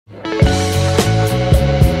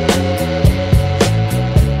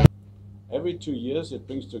2 years, it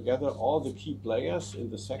brings together all the key players in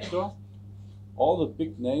the sector. All the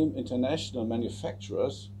big name international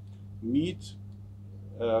manufacturers meet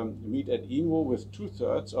at Emo, with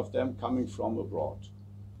 2/3 of them coming from abroad.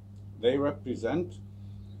 They present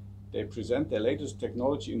their latest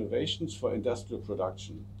technology innovations for industrial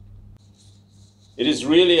production. It is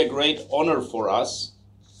really a great honor for us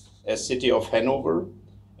as City of Hanover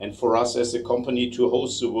and for us as a company to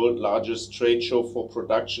host the world's largest trade show for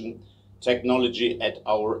production technology at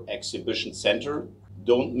our exhibition center.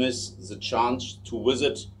 Don't miss the chance to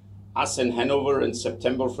visit us in Hanover in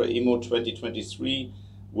September for Emo 2023.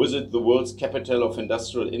 Visit the world's capital of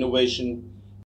industrial innovation.